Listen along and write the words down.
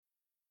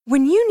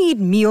When you need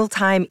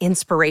mealtime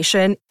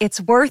inspiration,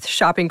 it's worth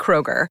shopping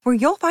Kroger, where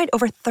you'll find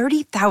over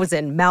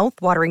 30,000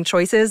 mouth-watering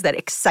choices that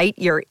excite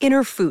your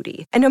inner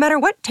foodie. And no matter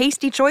what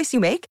tasty choice you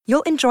make,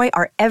 you'll enjoy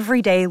our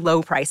everyday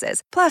low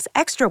prices, plus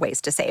extra ways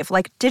to save,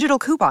 like digital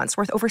coupons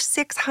worth over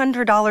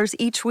 $600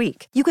 each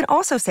week. You can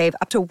also save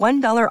up to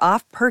 $1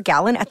 off per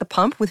gallon at the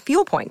pump with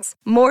fuel points.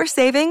 More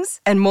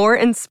savings and more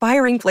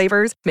inspiring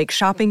flavors make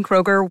shopping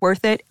Kroger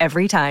worth it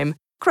every time.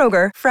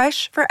 Kroger,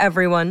 fresh for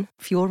everyone.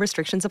 Fuel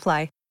restrictions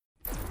apply.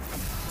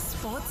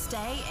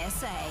 Sportsday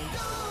SA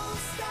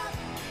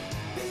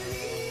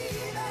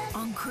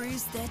on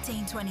Cruise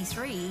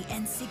 1323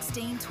 and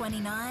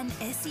 1629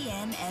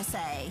 SEN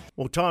SA.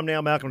 Well, time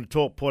now, Malcolm, to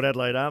talk Port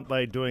Adelaide. Aren't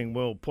they doing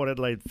well? Port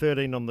Adelaide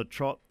 13 on the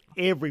trot.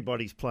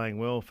 Everybody's playing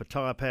well. For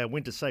Tyre Power,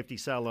 winter safety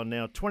sale on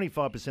now.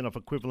 25% off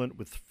equivalent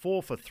with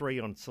 4 for 3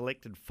 on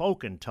selected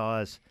Falcon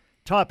tyres.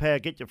 Tyre Power,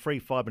 get your free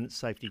 5-minute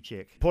safety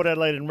check. Port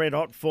Adelaide in red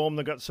hot form.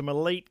 They've got some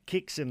elite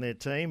kicks in their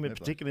team,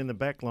 particularly in the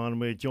back line.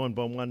 We're joined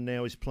by one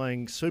now who's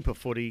playing super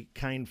footy,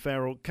 KANE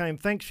FARRELL. KANE,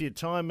 thanks for your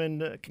time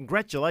and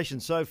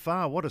congratulations so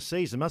far. What a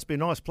season. Must be a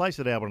nice place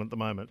at Albion at the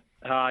moment.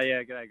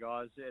 Yeah, g'day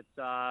guys. It's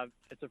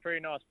a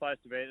pretty nice place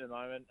to be at the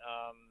moment.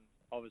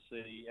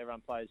 Obviously, everyone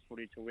plays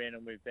footy to win,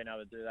 and we've been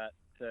able to do that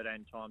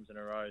 13 times in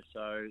a row.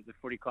 So the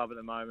footy club at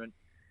the moment,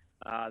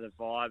 the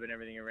vibe and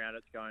everything around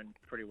it's going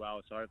pretty well.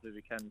 So hopefully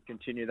we can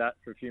continue that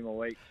for a few more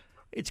weeks.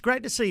 It's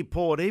great to see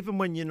Port, even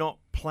when you're not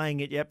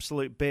playing at your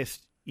absolute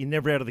best, you're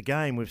never out of the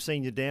game. We've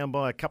seen you down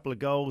by a couple of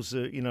goals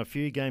in a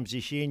few games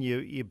this year, and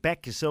you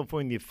back yourself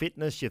in your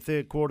fitness. Your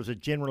third quarters are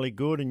generally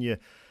good, and you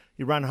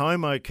run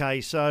home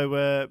okay.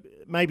 So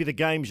maybe the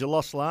games you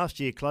lost last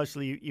year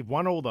closely, you've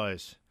won all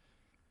those.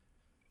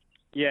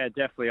 Yeah,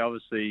 definitely.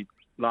 Obviously,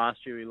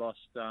 last year we lost.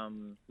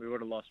 We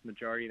would have lost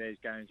majority of these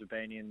games we've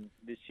been in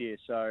this year.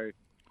 So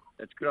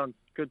it's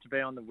good to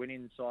be on the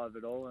winning side of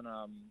it all. And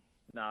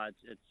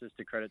it's just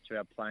a credit to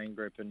our playing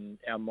group and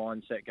our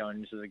mindset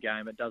going into the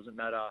game. It doesn't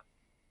matter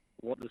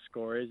what the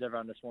score is.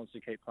 Everyone just wants to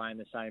keep playing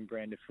the same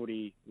brand of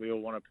footy. We all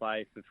want to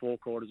play for 4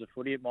 quarters of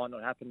footy. It might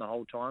not happen the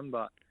whole time,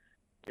 but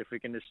if we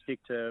can just stick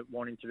to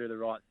wanting to do the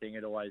right thing,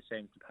 it always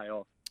seems to pay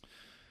off.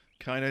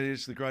 KANE, it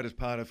is the greatest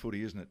part of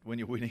footy, isn't it? When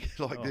you're winning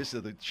like this,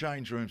 the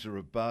change rooms are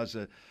a buzz.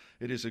 It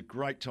is a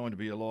great time to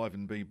be alive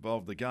and be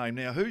involved in the game.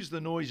 Now, who's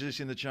the noisiest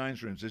in the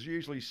change rooms? There's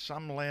usually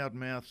some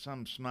loudmouth,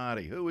 some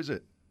smarty. Who is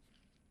it?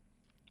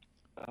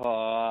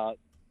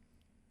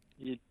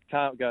 You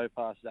can't go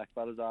past Zach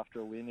Butters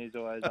after a win. He's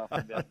always up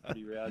and down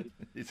pretty rowdy.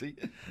 Is he?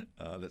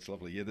 Oh, that's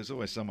lovely. Yeah, there's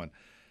always someone.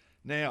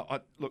 Now,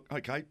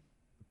 okay.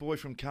 Boy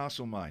from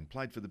Castlemaine,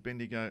 played for the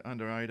Bendigo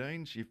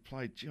under-18s. You've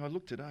played, I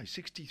looked today,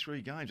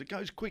 63 games. It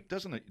goes quick,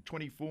 doesn't it?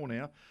 24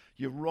 now.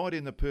 You're right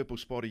in the purple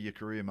spot of your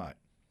career, mate.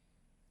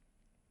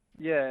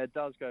 Yeah, it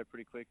does go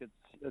pretty quick. It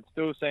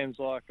still seems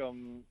like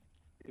I'm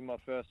in my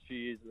first few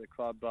years at the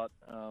club, but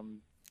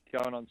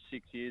going on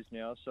 6 years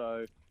now.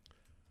 So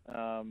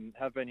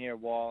have been here a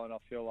while, and I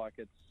feel like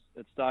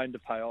it's starting to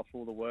pay off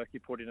all the work you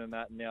put in and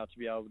that, and now to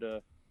be able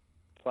to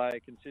play a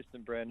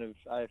consistent brand of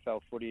AFL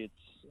footy,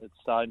 it's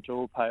starting to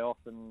all pay off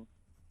and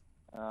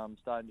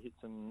starting to hit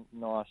some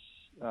nice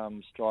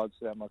strides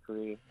throughout my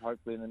career,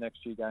 hopefully in the next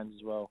few games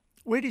as well.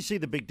 Where do you see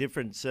the big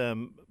difference?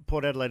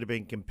 Port Adelaide have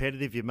been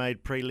competitive. You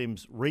made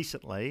prelims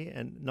recently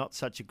and not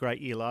such a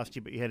great year last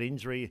year, but you had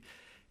injury.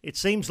 It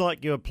seems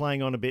like you're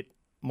playing on a bit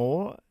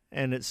more,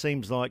 and it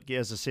seems like,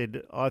 as I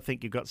said, I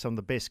think you've got some of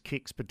the best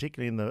kicks,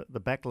 particularly in the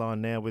back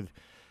line now with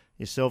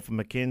yourself and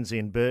Mackenzie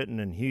and Burton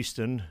and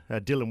Houston,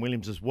 Dylan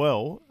Williams as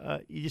well.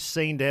 You just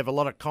seem to have a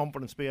lot of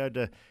confidence, be able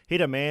to hit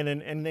a man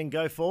and then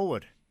go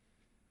forward.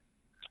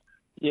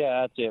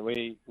 Yeah, that's it.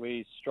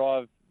 We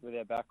strive with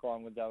our back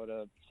line, we'll be able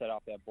to set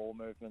up our ball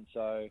movement.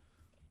 So,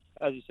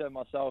 as you said,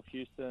 myself,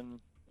 Houston,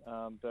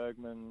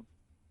 Bergman,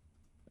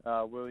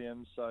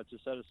 Williams, so to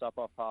set us up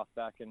off half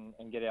back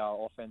and get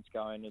our offense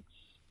going,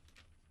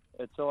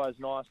 it's always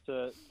nice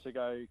to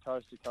go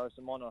coast to coast.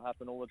 It might not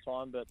happen all the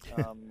time, but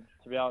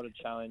to be able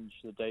to challenge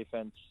the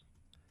defence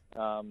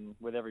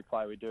with every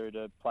play we do,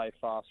 to play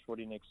fast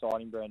footy and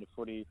exciting brand of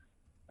footy,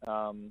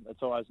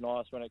 it's always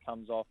nice when it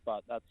comes off.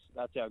 But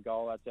that's our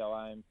goal, that's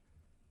our aim,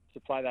 to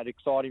play that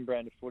exciting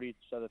brand of footy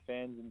so the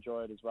fans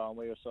enjoy it as well, and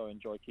we also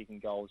enjoy kicking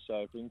goals.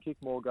 So if we can kick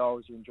more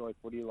goals, you enjoy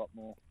footy a lot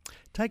more.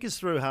 Take us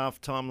through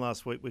half-time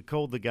last week. We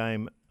called the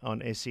game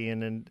on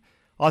SEN, and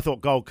I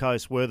thought Gold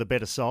Coast were the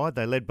better side.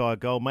 They led by a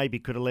goal, maybe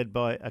could have led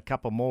by a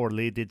couple more.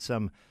 Lear did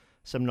some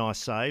nice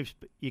saves.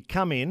 But you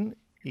come in,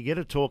 you get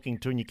a talking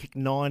to, and you kick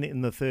 9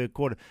 in the third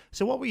quarter.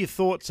 So what were your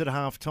thoughts at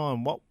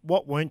half-time?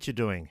 What weren't you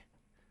doing?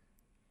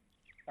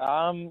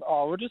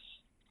 We're just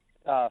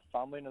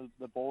fumbling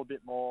the ball a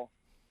bit more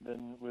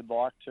than we'd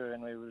like to,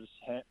 and we were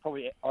just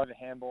probably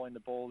over-handballing the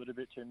ball a little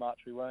bit too much.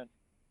 We weren't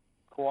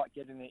quite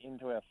getting it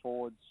into our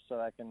forwards so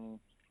they can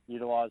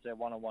utilise their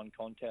one-on-one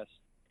contest,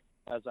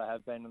 as they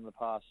have been in the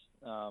past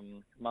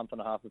month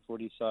and a half of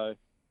footy. So,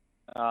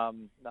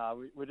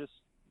 we just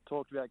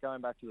talked about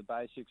going back to the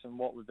basics and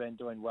what we've been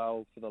doing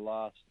well for the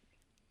last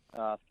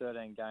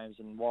 13 games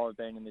and why we've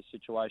been in this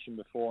situation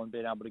before and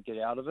being able to get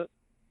out of it.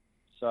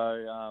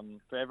 So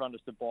for everyone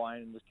just to buy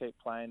in and just keep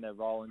playing their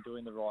role and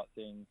doing the right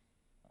thing,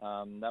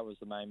 that was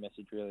the main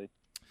message, really.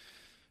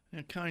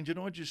 Now, Kane, did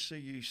I just see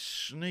you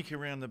sneak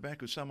around the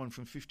back of someone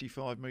from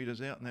 55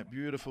 metres out in that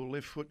beautiful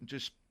left foot and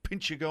just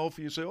pinch a goal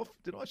for yourself?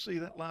 Did I see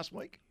that last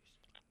week?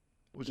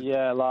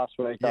 Yeah, last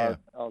week Yeah.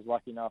 I was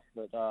lucky enough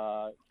that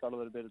got a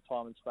little bit of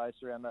time and space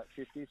around that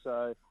 50.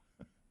 So,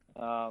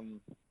 no,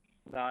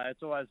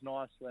 it's always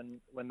nice when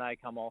they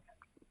come off.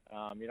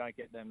 You don't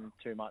get them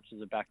too much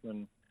as a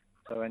backman.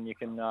 So when you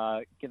can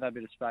get that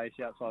bit of space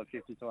outside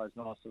 50, it's always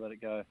nice to let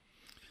it go.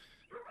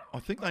 I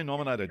think they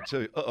nominated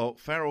too.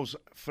 Farrell's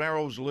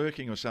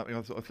lurking or something.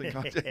 I think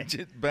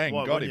I bang,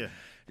 Why got wouldn't him.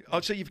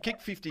 I'd say you've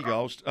kicked 40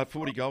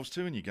 goals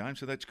too in your game,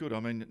 so that's good. I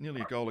mean,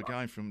 nearly a goal a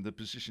game from the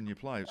position you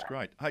play. It's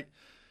great. Hey,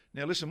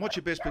 now listen, what's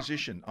your best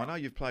position? I know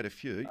you've played a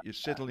few. You're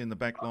settled in the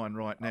back line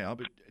right now,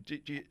 but do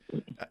you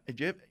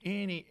have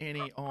any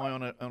eye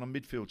on a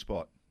midfield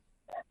spot?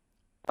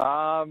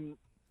 No,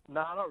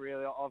 not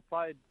really. I've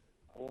played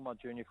all my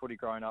junior footy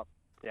growing up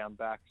down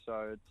back,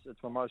 so it's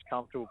my most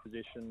comfortable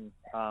position.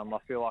 I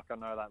feel like I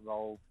know that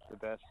role the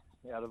best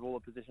out of all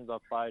the positions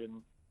I've played,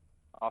 and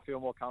I feel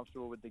more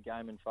comfortable with the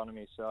game in front of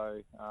me. So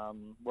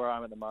where I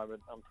am at the moment,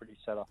 I'm pretty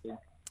set, I think.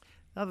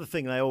 Another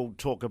thing they all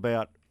talk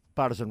about,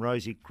 Butters and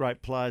Rosie,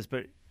 great players,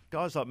 but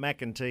guys like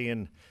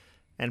McEntee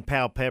and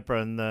Powell Pepper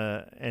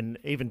and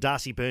even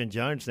Darcy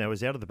Byrne-Jones now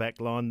is out of the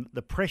back line.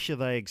 The pressure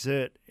they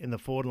exert in the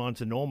forward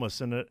line's enormous,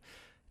 and it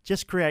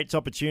just creates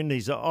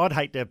opportunities. I'd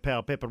hate to have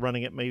Powell Pepper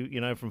running at me,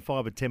 from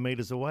 5 or 10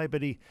 metres away,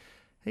 but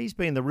he's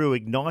been the real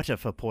igniter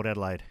for Port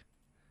Adelaide.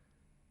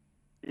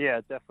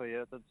 Yeah, definitely.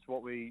 Yeah. That's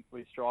what we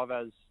strive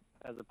as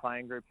a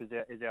playing group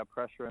is our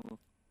pressure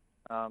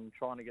and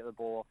trying to get the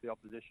ball off the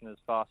opposition as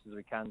fast as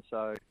we can.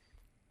 So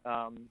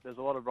there's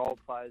a lot of role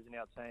players in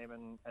our team,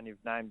 and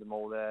you've named them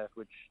all there,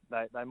 which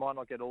they might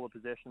not get all the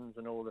possessions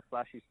and all the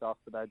flashy stuff,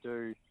 but they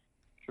do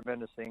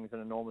tremendous things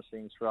and enormous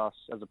things for us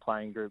as a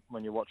playing group.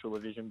 When you watch all the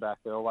vision back,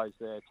 they're always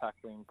there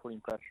tackling, putting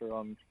pressure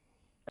on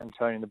and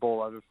turning the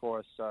ball over for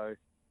us. So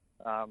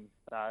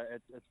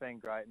it's been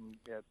great, and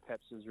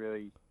Peps has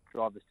really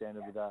drive the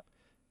standard with that.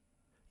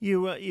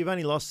 You've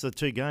only lost the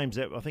 2 games.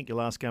 I think your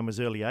last game was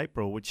early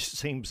April, which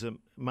seems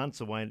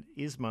months away and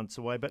is months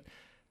away. But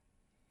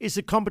is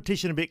the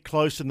competition a bit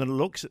closer than it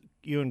looks?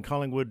 You and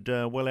Collingwood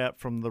well out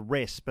from the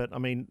rest. But, I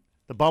mean,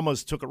 the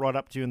Bombers took it right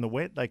up to you in the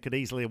wet. They could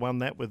easily have won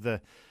that with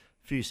a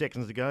few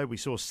seconds ago. We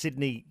saw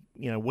Sydney,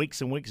 weeks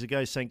and weeks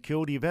ago, St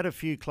Kilda. You've had a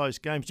few close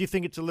games. Do you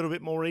think it's a little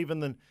bit more even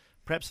than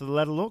perhaps the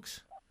ladder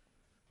looks?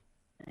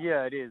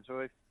 Yeah, it is.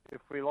 Well,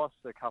 if we lost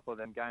a couple of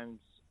them games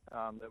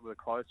that were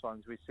close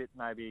ones, we sit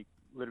maybe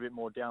a little bit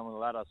more down on the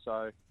ladder.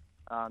 So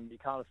you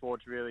can't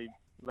afford to really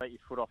let your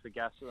foot off the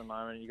gas at the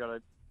moment. You've got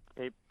to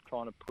keep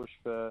trying to push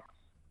for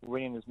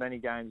winning as many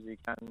games as you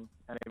can,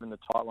 and even the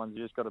tight ones,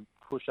 you just got to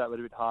push that a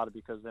little bit harder,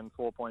 because then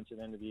 4 points at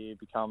the end of the year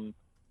become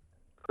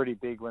pretty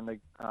big when the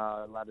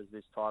ladder's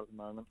this tight at the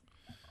moment.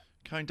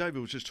 Kane, David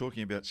was just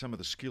talking about some of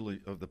the skill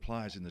of the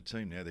players in the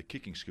team now, their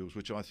kicking skills,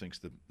 which I think is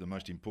the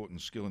most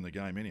important skill in the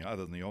game anyway,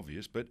 other than the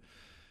obvious. But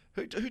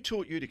who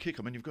taught you to kick?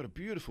 I mean, you've got a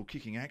beautiful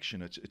kicking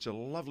action. It's a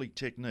lovely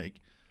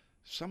technique.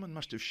 Someone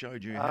must have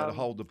showed you how to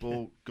hold the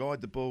ball,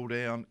 guide the ball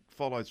down,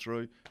 follow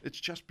through. It's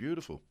just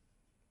beautiful.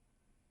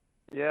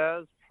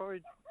 Yeah, it's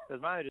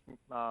mainly just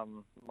my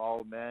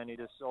old man. He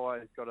just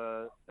always got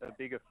a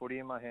bigger footy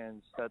in my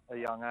hands at a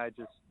young age,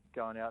 just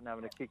going out and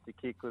having a kick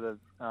with a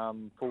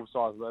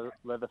full-size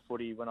leather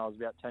footy when I was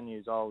about 10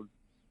 years old,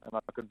 and I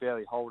could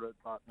barely hold it.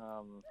 But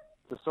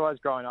just always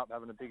growing up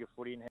having a bigger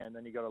footy in hand,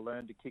 then you got to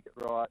learn to kick it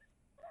right.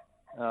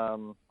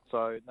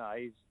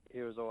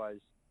 He was always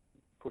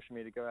pushing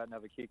me to go out and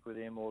have a kick with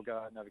him, or go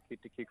out and have a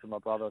kick with my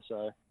brother.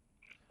 So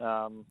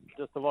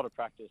just a lot of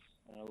practice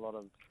and a lot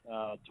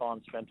of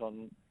time spent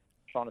on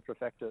trying to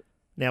perfect it.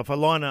 Now, if I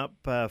line up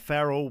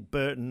Farrell,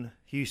 Burton,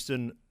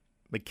 Houston,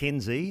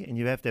 McKenzie, and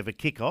you have to have a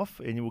kick-off,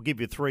 and we'll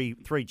give you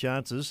three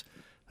chances,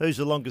 who's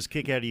the longest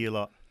kick out of you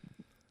lot?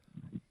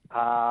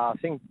 I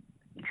think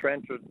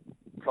Trent would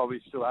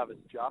probably still have us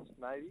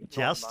maybe.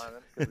 Just? Not at the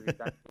moment, because he's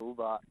that cool,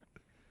 but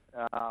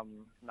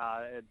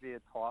it'd be a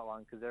tight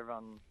one, because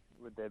everyone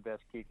with their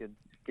best kick would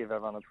give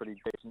everyone a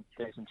pretty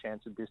decent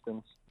chance of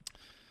distance.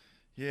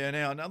 Yeah,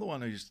 now another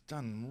one who's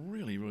done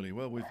really, really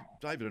well.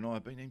 David and I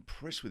have been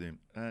impressed with him.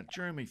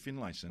 Jeremy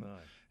Finlayson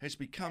has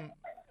become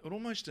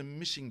almost a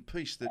missing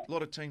piece that a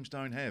lot of teams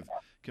don't have.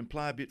 Can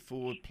play a bit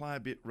forward, play a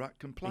bit ruck,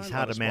 can play. He's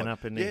hard to man up,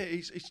 isn't he? Yeah,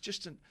 it's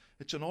just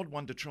it's an odd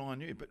one to try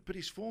and use, but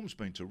his form's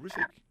been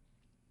terrific.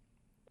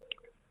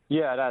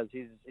 Yeah, it has.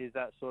 He's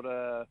that sort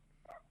of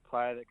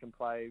player that can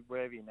play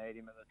wherever you need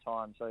him at the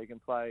time. So he can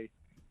play,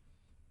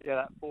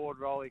 that forward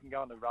role. He can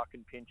go on the ruck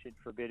and pinch it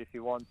for a bit if he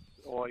wants,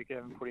 or you can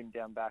even put him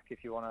down back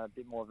if you want a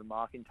bit more of a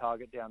marking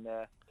target down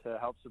there to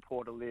help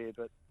support Alir.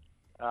 But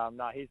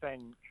he's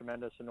been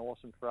tremendous and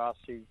awesome for us.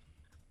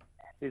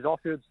 His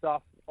off-field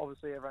stuff,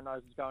 obviously everyone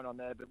knows what's going on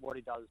there, but what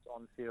he does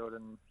on-field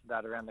and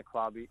that around the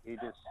club, he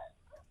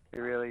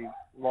really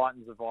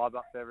lightens the vibe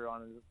up for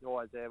everyone, and he's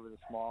always there with a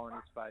smile on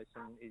his face,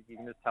 and you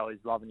can just tell he's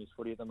loving his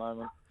footy at the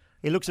moment.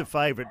 He looks a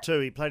favourite too.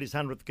 He played his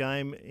 100th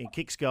game. He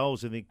kicks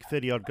goals, I think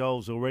 30-odd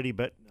goals already.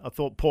 But I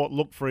thought Port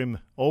looked for him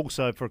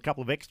also for a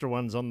couple of extra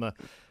ones on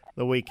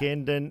the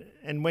weekend.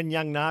 And when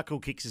young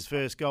Narkle kicks his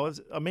first goal,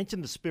 I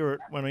mentioned the spirit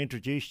when I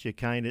introduced you,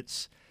 Kane.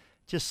 It's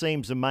just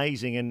seems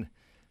amazing.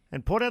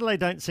 And Port Adelaide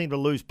don't seem to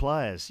lose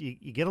players.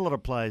 You get a lot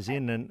of players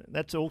in, and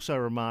that's also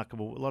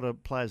remarkable. A lot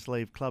of players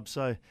leave clubs.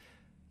 So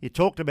you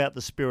talked about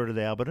the spirit of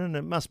the Alberton.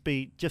 It must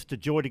be just a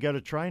joy to go to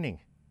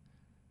training.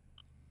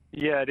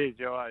 Yeah, it is.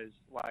 You're always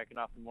waking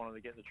up and wanting to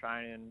get to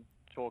training and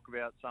talk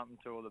about something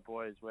to all the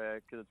boys,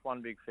 because it's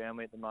one big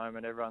family at the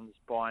moment. Everyone's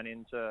buying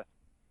into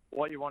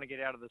what you want to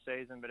get out of the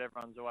season, but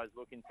everyone's always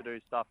looking to do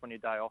stuff on your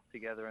day off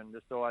together and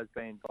just always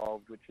be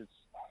involved, which is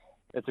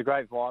it's a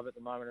great vibe at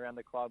the moment around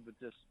the club. With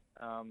just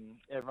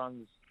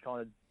everyone's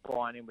kind of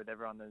buying in with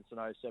everyone. There's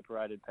no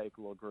separated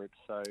people or groups,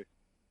 so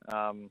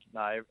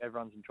no,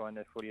 everyone's enjoying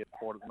their footy at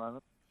Port at the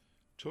moment.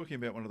 Talking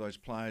about one of those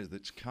players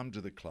that's come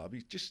to the club,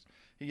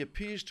 he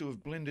appears to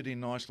have blended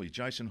in nicely.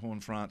 Jason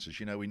Horne-Francis,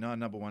 we know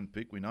number one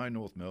pick, we know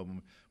North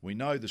Melbourne, we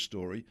know the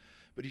story,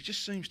 but he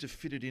just seems to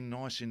fit it in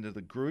nice into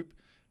the group,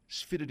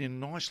 fitted in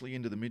nicely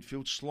into the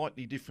midfield,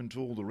 slightly different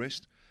to all the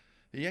rest.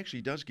 He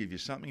actually does give you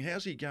something.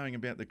 How's he going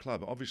about the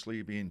club? Obviously,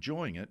 he'll be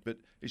enjoying it, but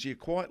is he a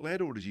quiet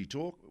lad or does he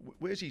talk?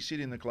 Where's he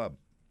sit in the club?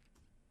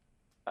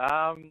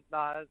 No,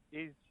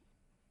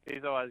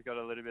 he's always got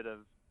a little bit of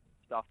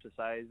stuff to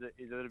say.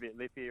 He's a little bit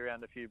lippy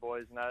around a few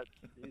boys and that.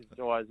 He's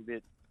always a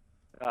bit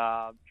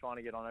trying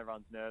to get on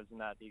everyone's nerves and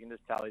that. You can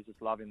just tell he's just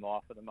loving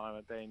life at the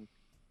moment, being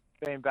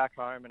back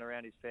home and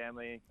around his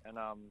family. And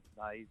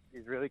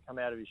he's really come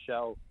out of his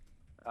shell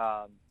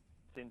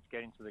since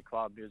getting to the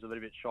club. He was a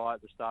little bit shy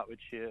at the start, which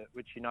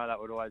that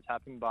would always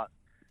happen, but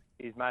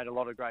he's made a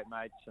lot of great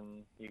mates,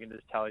 and you can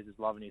just tell he's just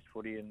loving his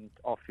footy and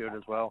off-field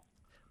as well.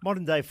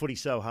 Modern day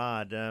footy's so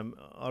hard.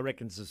 I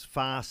reckon it's as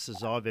fast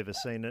as I've ever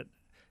seen it,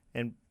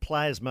 and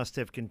players must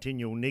have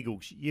continual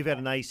niggles. You've had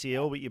an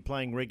ACL, but you're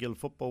playing regular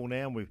football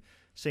now, and we've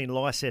seen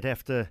Lysette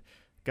have to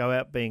go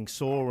out being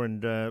sore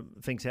and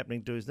things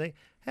happening to his knee.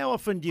 How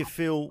often do you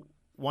feel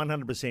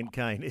 100%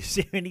 Kane? Is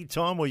there any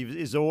time or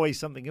is there always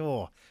something,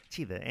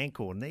 the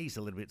ankle or knee's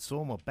a little bit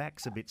sore, my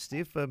back's a bit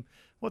stiff?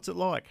 What's it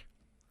like?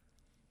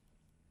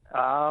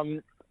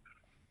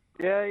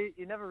 Yeah,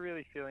 you're never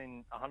really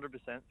feeling 100%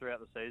 throughout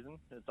the season.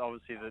 It's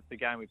obviously the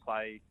game we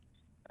play,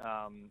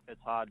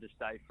 it's hard to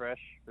stay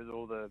fresh with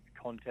all the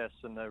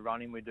contests and the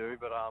running we do.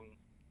 But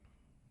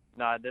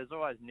no, there's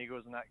always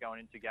niggles and that going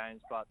into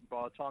games. But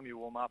by the time you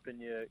warm up and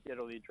you get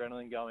all the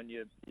adrenaline going,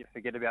 you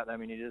forget about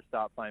them and you just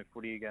start playing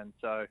footy again.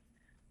 So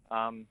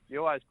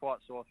you're always quite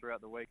sore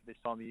throughout the week this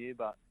time of year.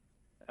 But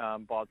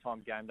by the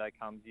time game day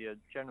comes, you're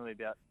generally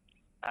about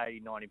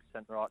 80-90%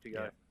 right to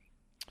go.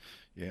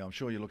 Yeah, I'm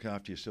sure you look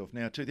after yourself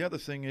now too. The other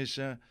thing is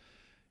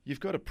you've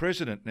got a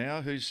president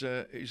now who's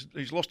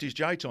lost his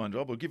J-time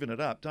job or given it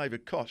up,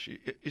 David Koch.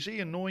 Is he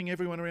annoying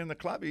everyone around the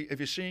club?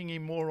 Have you seen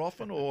him more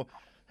often, or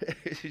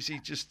is he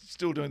just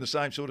still doing the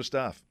same sort of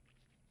stuff?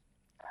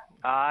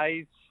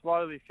 He's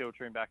slowly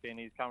filtering back in.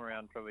 He's come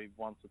around probably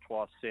once or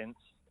twice since.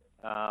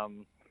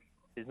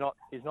 He's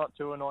not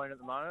too annoying at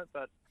the moment,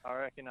 but I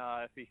reckon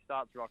if he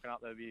starts rocking up,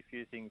 there'll be a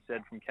few things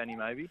said from Kenny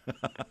maybe.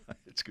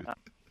 It's good.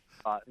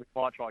 We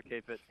might try to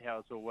keep it how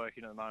it's all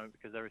working at the moment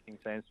because everything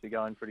seems to be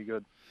going pretty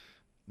good.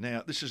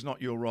 Now, this is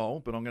not your role,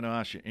 but I'm going to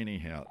ask you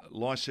anyhow.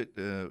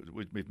 Lysette,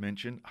 we've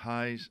mentioned,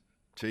 Hayes,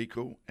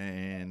 Tickle,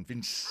 and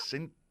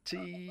Vincenti.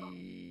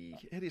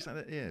 How do you say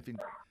that? Yeah,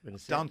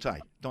 Dante.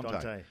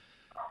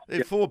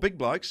 They're four big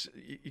blokes.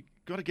 You've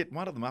got to get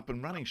one of them up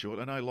and running short.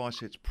 I know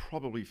Lysette's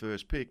probably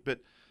first pick, but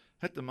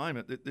at the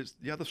moment,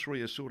 the other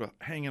three are sort of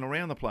hanging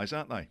around the place,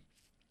 aren't they?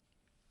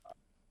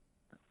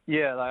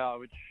 Yeah, they are,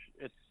 which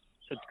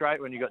it's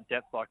great when you've got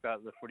depth like that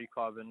at the footy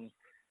club, and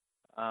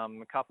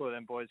a couple of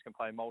them boys can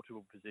play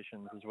multiple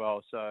positions as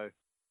well. So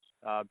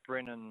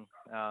Bryn and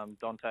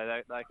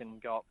Dante, they can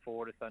go up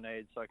forward if they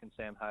need, so can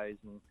Sam Hayes,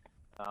 and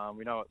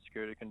we know what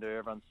Scooter can do.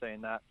 Everyone's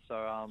seen that.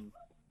 So,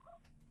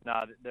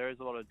 there is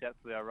a lot of depth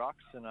with our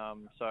rucks,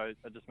 and so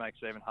it just makes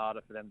it even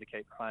harder for them to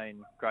keep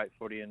playing great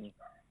footy and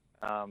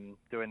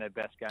doing their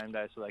best game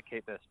day so they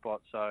keep their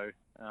spot. So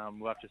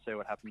we'll have to see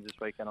what happens this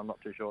weekend. I'm not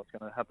too sure what's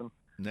going to happen.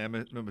 Now,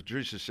 my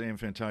producer Sam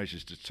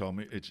Fantasia's just told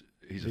me he's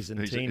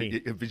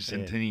Vicentini. a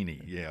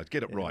Vicentini. Yeah,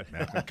 get it right,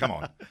 Malcolm.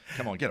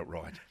 Come on, get it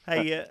right.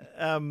 Hey,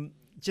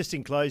 just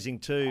in closing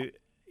too,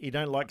 you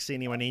don't like seeing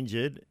anyone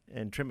injured,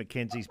 and Trent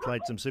McKenzie's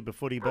played some super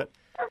footy, but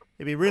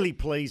it'd be really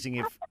pleasing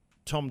if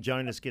Tom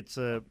Jonas gets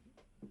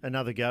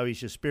another go.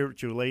 He's your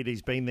spiritual leader.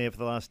 He's been there for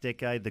the last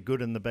decade, the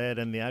good and the bad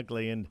and the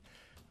ugly, and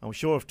I'm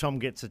sure if Tom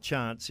gets a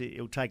chance,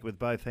 he'll take it with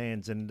both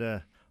hands,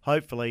 and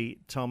hopefully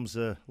Tom's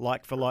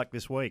like for like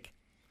this week.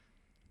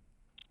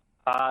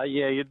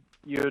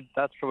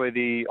 That's probably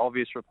the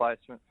obvious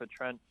replacement for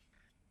Trent.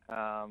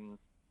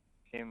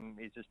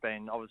 He's just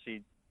been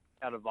obviously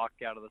out of luck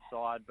out of the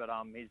side, but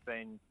he's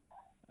been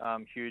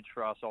huge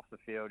for us off the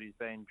field. He's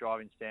been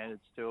driving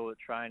standards still at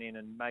training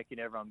and making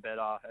everyone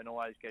better and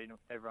always getting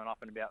everyone up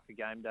and about for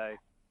game day.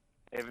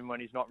 even when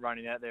he's not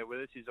running out there with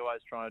us, he's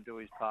always trying to do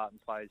his part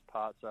and play his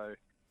part. So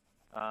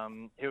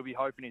he'll be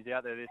hoping he's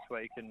out there this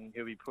week, and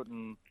he'll be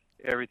putting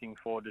everything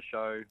forward to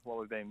show what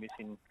we've been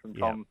missing from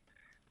Tom.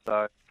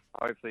 So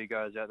hopefully he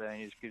goes out there and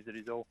he just gives it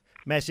his all.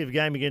 Massive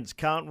game against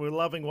Carlton. We're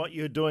loving what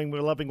you're doing.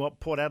 We're loving what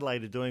Port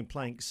Adelaide are doing,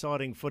 playing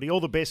exciting footy. All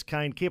the best,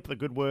 Kane. Keep up the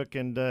good work,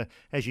 and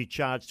as you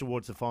charge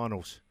towards the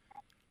finals.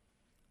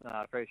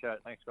 I appreciate it.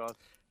 Thanks, guys.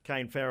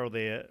 Kane Farrell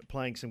there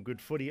playing some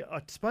good footy.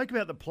 I spoke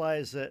about the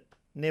players that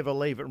never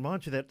leave. It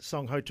reminds me of that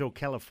song Hotel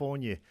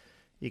California.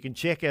 You can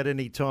check out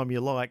any time you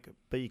like,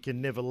 but you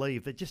can never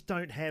leave. They just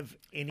don't have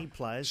any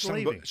players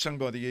leaving. Sung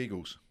by the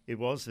Eagles. It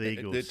was the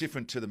Eagles. They're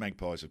different to the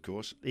Magpies, of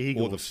course. The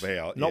Eagles. Or the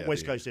Fowl. Not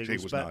West Coast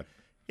Eagles, but no.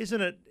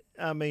 isn't it?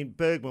 I mean,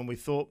 Bergman, we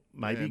thought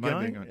maybe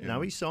going.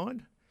 No, he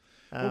signed.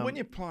 Well, when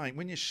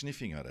you're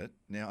sniffing at it,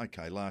 now,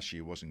 okay, last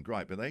year wasn't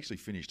great, but they actually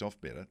finished off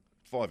better.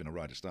 5 in a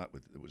row to start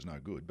with, it was no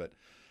good. But,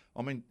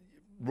 I mean,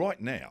 right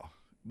now,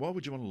 why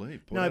would you want to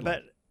leave? Port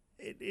Adelaide?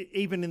 But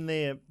even in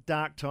their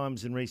dark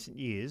times in recent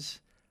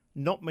years,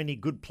 not many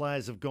good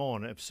players have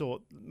gone.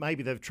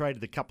 Maybe they've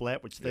traded a couple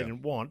out, which they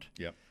didn't want.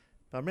 Yep.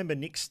 I remember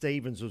Nick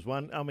Stevens was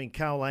one. I mean,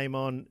 Carl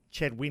Amon,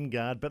 Chad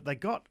Wingard, but they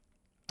got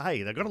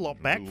a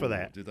lot back for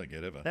that. Did they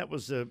get ever? That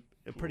was a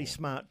pretty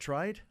smart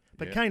trade.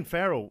 But Kane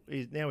Farrell,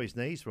 now his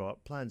knee's right,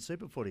 playing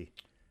super footy.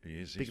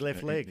 He is. Big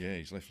left leg. Yeah,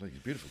 his left leg. He's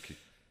a beautiful kick.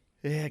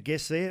 Yeah, I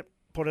guess there.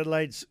 Port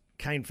Adelaide's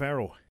Kane Farrell.